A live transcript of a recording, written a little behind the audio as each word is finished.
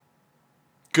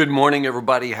Good morning,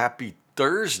 everybody. Happy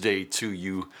Thursday to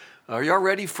you. Are y'all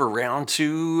ready for round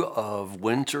two of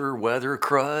winter weather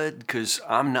crud? Because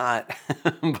I'm not,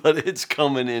 but it's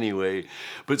coming anyway.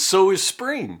 But so is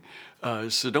spring.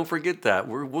 So don't forget that.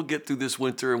 We'll get through this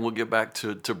winter and we'll get back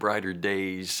to brighter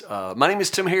days. My name is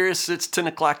Tim Harris. It's 10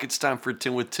 o'clock. It's time for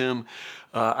 10 with Tim.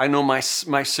 I know my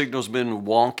signal's been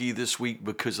wonky this week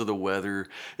because of the weather.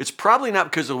 It's probably not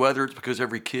because of the weather. It's because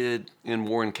every kid in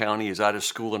Warren County is out of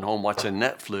school and home watching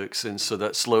Netflix, and so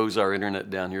that slows our internet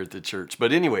down here at the church.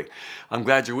 But anyway, I'm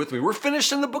glad you're with me. We're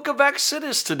finishing the book of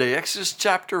Exodus today, Exodus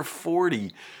chapter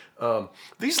 40.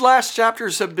 These last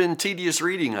chapters have been tedious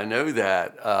reading, I know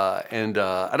that, and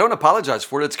I don't apologize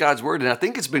for it. It's God's word, and I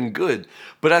think it's been good.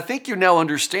 But I think you now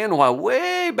understand why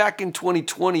way back in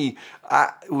 2020,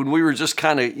 when we were just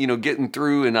kind of, getting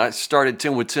through, and I started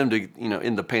 10 with Tim to,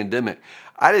 in the pandemic,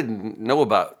 I didn't know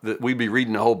about that we'd be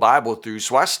reading the whole Bible through,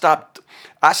 so I stopped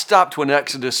when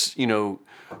Exodus,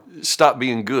 stop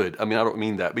being good. I mean, I don't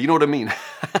mean that, but you know what I mean?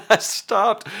 I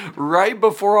stopped right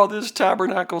before all this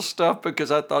tabernacle stuff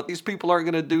because I thought these people aren't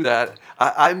going to do that.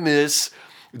 I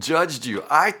misjudged you.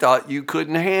 I thought you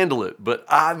couldn't handle it, but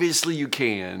obviously you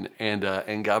can,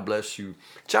 and God bless you.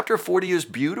 Chapter 40 is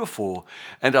beautiful,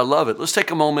 and I love it. Let's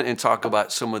take a moment and talk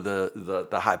about some of the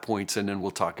high points, and then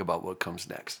we'll talk about what comes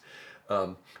next.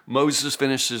 Moses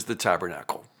finishes the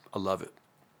tabernacle. I love it.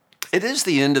 It is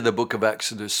the end of the book of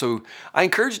Exodus, so I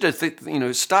encourage you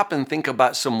to stop and think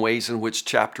about some ways in which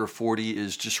chapter 40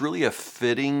 is just really a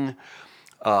fitting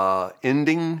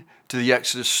ending to the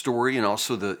Exodus story and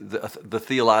also the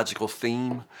theological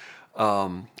theme.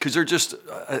 Because they're just,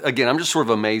 again, I'm just sort of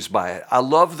amazed by it. I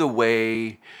love the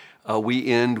way we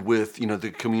end with,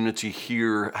 the community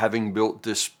here having built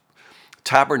this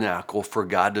tabernacle for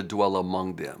God to dwell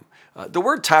among them. The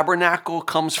word tabernacle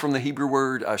comes from the Hebrew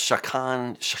word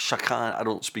shakan. Shakan. I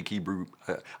don't speak Hebrew.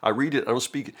 I read it. I don't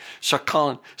speak it.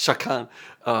 Shakan. Shakan.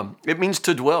 It means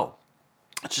to dwell.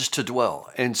 It's just to dwell.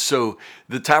 And so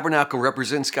the tabernacle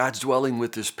represents God's dwelling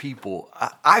with his people.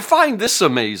 I find this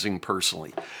amazing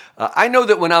personally. I know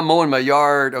that when I'm mowing my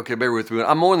yard, okay, bear with me.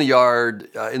 I'm mowing the yard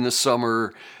in the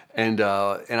summer and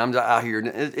I'm out here.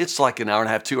 It's like an hour and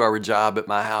a half, 2-hour job at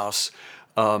my house.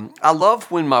 I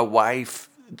love when my wife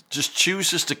just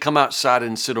chooses to come outside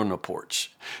and sit on the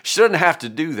porch. She doesn't have to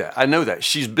do that. I know that.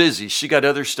 She's busy. She got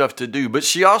other stuff to do. But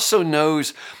she also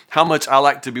knows how much I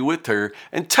like to be with her.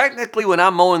 And technically, when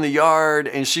I'm mowing the yard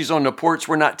and she's on the porch,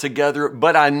 we're not together.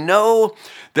 But I know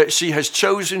that she has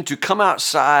chosen to come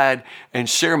outside and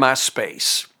share my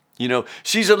space.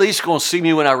 She's at least going to see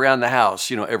me when I round the house,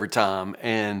 every time.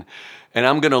 And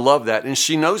I'm going to love that. And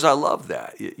she knows I love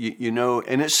that,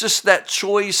 And it's just that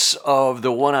choice of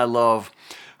the one I love,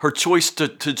 her choice to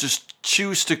just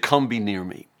choose to come be near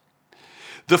me.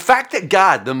 The fact that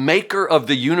God, the maker of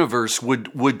the universe,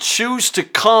 would choose to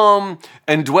come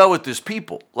and dwell with his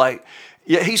people.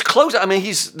 He's close. I mean,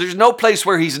 there's no place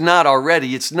where he's not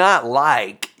already. It's not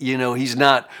like, he's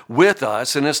not with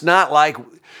us. And it's not like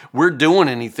we're doing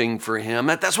anything for him.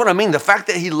 That's what I mean. The fact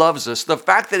that he loves us, the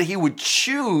fact that he would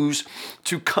choose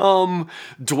to come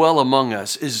dwell among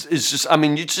us is just, I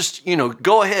mean,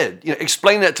 go ahead.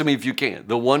 Explain that to me if you can.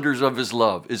 The wonders of his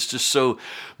love. It's just so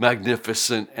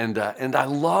magnificent. And I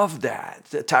love that.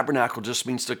 The tabernacle just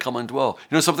means to come and dwell.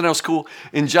 Something else cool?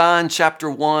 In John chapter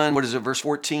 1, verse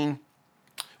 14?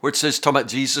 Where it says, talking about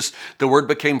Jesus, the word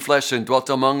became flesh and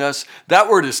dwelt among us. That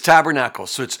word is tabernacle.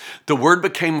 So it's the word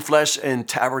became flesh and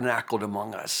tabernacled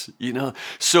among us,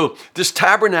 So this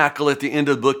tabernacle at the end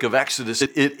of the book of Exodus,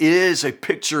 it is a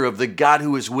picture of the God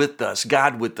who is with us,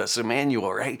 God with us,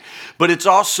 Emmanuel, right? But it's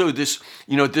also this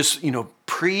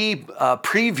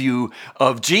preview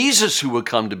of Jesus who would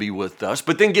come to be with us.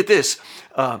 But then get this,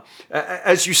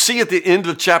 as you see at the end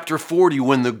of chapter 40,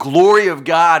 when the glory of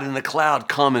God and the cloud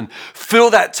come and fill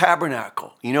that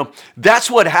tabernacle, that's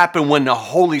what happened when the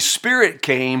Holy Spirit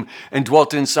came and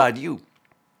dwelt inside you.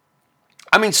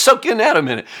 I mean, soak in that a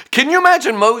minute. Can you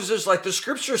imagine Moses, like the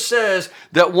scripture says,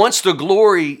 that once the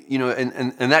glory,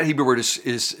 and that Hebrew word is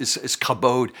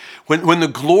kabod, when the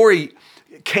glory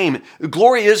came.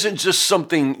 Glory isn't just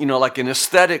something, like an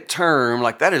aesthetic term,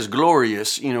 like that is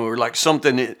glorious, or like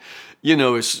something that,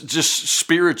 is just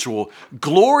spiritual.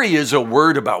 Glory is a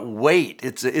word about weight.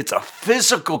 It's a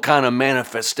physical kind of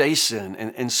manifestation.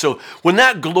 And so when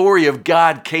that glory of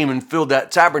God came and filled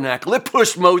that tabernacle, it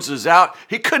pushed Moses out.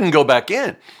 He couldn't go back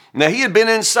in. Now, he had been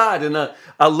inside, and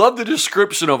I love the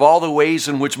description of all the ways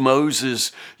in which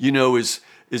Moses,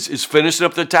 is finishing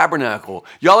up the tabernacle.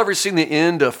 Y'all ever seen the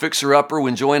end of Fixer Upper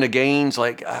when Joanna Gaines,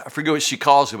 like, I forget what she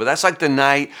calls it, but that's like the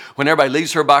night when everybody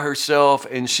leaves her by herself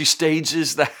and she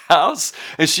stages the house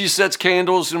and she sets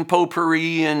candles and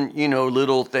potpourri and,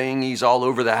 little thingies all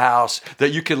over the house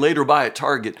that you can later buy at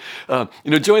Target.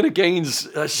 Joanna Gaines,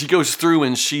 she goes through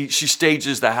and she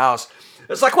stages the house.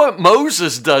 It's like what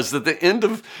Moses does at the end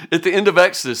of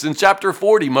Exodus. In chapter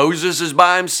 40, Moses is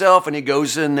by himself and he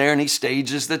goes in there and he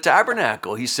stages the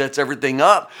tabernacle. He sets everything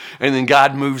up and then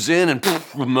God moves in and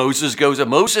Moses goes up.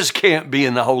 Moses can't be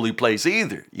in the holy place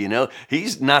either.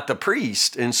 He's not the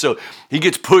priest. And so he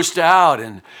gets pushed out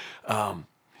and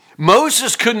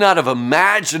Moses could not have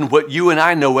imagined what you and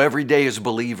I know every day as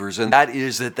believers, and that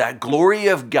is that glory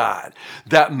of God,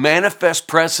 that manifest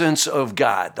presence of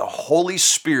God, the Holy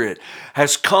Spirit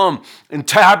has come and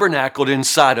tabernacled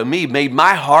inside of me, made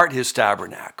my heart his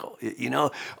tabernacle.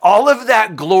 All of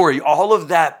that glory, all of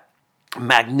that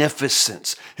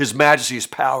magnificence, his majesty, his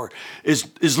power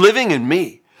is living in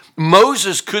me.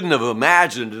 Moses couldn't have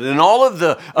imagined it. And all of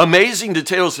the amazing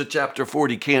details of chapter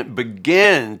 40 can't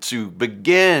begin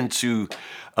to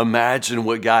imagine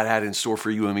what God had in store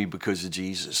for you and me because of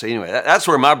Jesus. Anyway, that's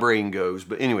where my brain goes.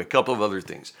 But anyway, a couple of other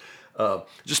things.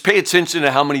 Just pay attention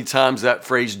to how many times that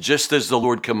phrase, just as the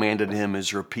Lord commanded him,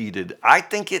 is repeated. I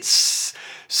think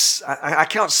I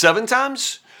count 7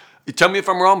 times. You tell me if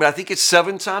I'm wrong, but I think it's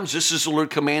 7 times, just as the Lord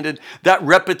commanded. That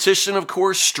repetition, of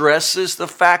course, stresses the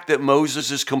fact that Moses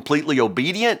is completely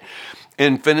obedient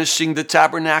in finishing the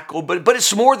tabernacle. But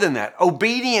it's more than that.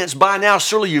 Obedience, by now,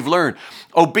 surely you've learned,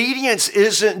 obedience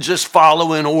isn't just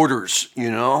following orders,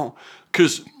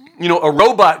 because, a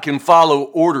robot can follow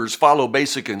orders, follow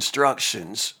basic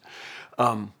instructions.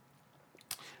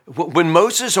 When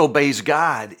Moses obeys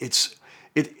God,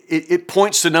 it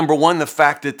points to, number one, the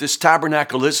fact that this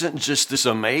tabernacle isn't just this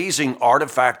amazing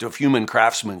artifact of human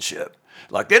craftsmanship.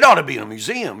 Like, it ought to be in a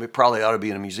museum. It probably ought to be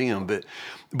in a museum, but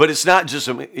it's not just,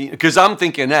 because I'm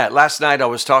thinking that. Last night I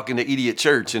was talking to Edie at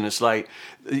church, and it's like,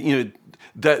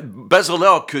 that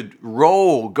Bezalel could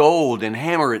roll gold and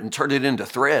hammer it and turn it into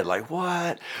thread. Like,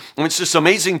 what? And it's this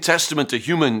amazing testament to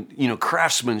human,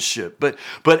 craftsmanship. But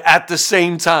at the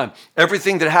same time,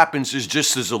 everything that happens is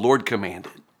just as the Lord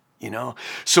commanded.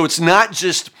 So it's not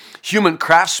just human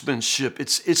craftsmanship.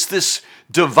 It's this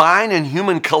divine and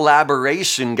human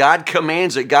collaboration. God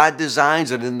commands it, God designs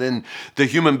it, and then the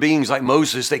human beings like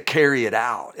Moses, they carry it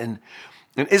out. And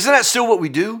isn't that still what we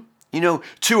do?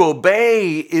 To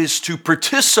obey is to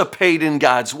participate in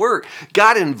God's work.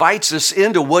 God invites us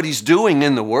into what he's doing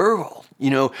in the world,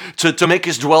 to make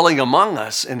his dwelling among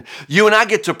us. And you and I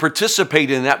get to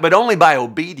participate in that, but only by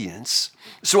obedience.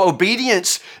 So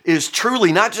obedience is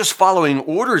truly not just following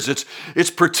orders,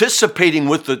 it's participating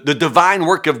with the divine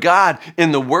work of God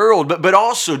in the world, but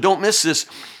also, don't miss this,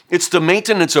 it's the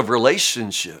maintenance of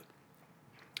relationship.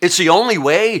 It's the only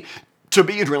way to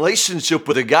be in relationship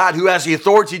with a God who has the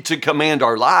authority to command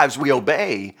our lives. We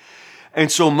obey.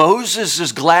 And so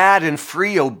Moses' glad and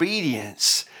free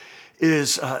obedience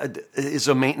is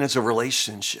a maintenance of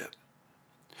relationship.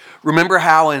 Remember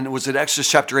how was it Exodus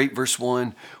chapter 8, verse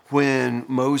 1, when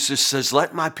Moses says,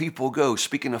 let my people go,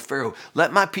 speaking of Pharaoh,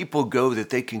 let my people go that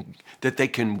they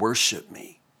can worship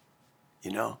me,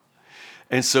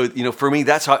 And so, for me,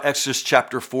 that's how Exodus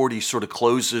chapter 40 sort of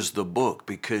closes the book,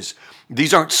 because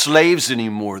these aren't slaves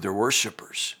anymore, they're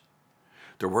worshipers.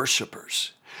 They're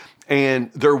worshipers.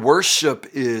 And their worship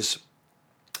is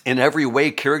in every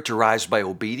way characterized by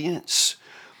obedience,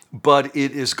 but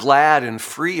it is glad and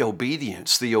free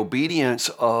obedience, the obedience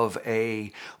of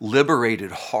a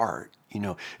liberated heart.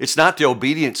 It's not the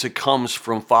obedience that comes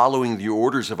from following the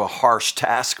orders of a harsh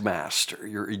taskmaster,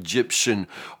 your Egyptian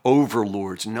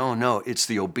overlords. No, it's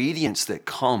the obedience that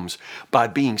comes by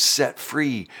being set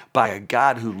free by a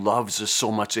God who loves us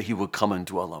so much that he will come and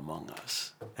dwell among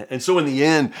us. And so in the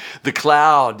end, the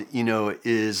cloud,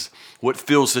 is what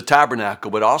fills the tabernacle,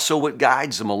 but also what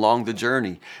guides them along the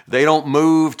journey. They don't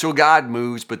move till God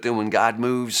moves, but then when God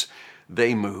moves,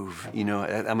 they move.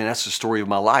 That's the story of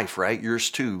my life, right?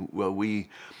 Yours too. Well, we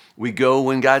go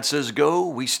when God says go,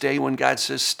 we stay when God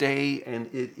says stay, and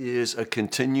it is a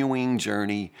continuing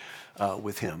journey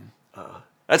with him.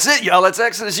 That's it, y'all. That's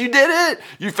Exodus. You did it.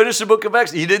 You finished the book of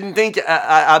Exodus. You didn't think,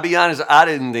 I'll be honest, I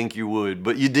didn't think you would,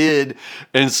 but you did.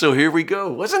 And so here we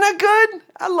go. Wasn't that good?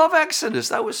 I love Exodus.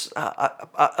 That was,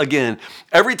 again,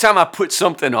 every time I put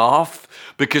something off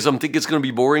because I'm thinking it's going to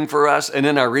be boring for us, and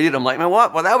then I read it, I'm like, man,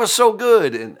 what? Well, that was so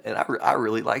good. And I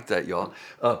really like that, y'all.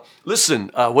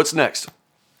 Listen, what's next?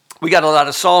 We got a lot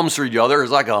of Psalms to read, y'all.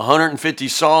 There's like 150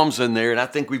 Psalms in there, and I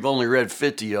think we've only read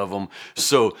 50 of them.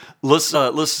 So let's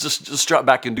just drop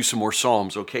back and do some more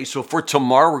Psalms, okay? So for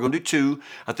tomorrow, we're going to do two.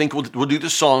 I think we'll do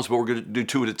the Psalms, but we're going to do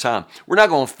two at a time. We're not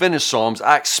going to finish Psalms.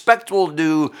 I expect we'll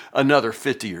do another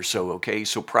 50 or so, okay?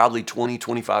 So probably 20,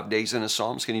 25 days in a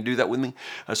Psalms. Can you do that with me?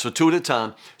 So two at a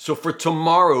time. So for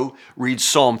tomorrow, read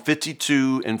Psalm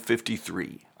 52 and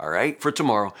 53. All right, for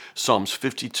tomorrow, Psalms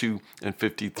 52 and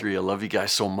 53. I love you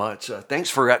guys so much. Thanks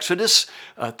for Exodus.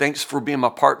 Thanks for being my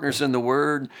partners in the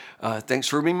Word. Thanks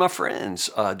for being my friends.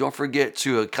 Don't forget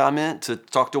to comment, to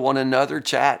talk to one another,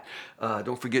 chat.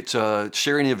 Don't forget to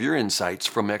share any of your insights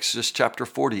from Exodus chapter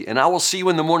 40. And I will see you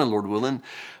in the morning, Lord willing,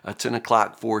 10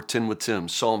 o'clock for 10 with Tim,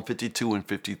 Psalm 52 and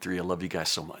 53. I love you guys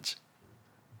so much.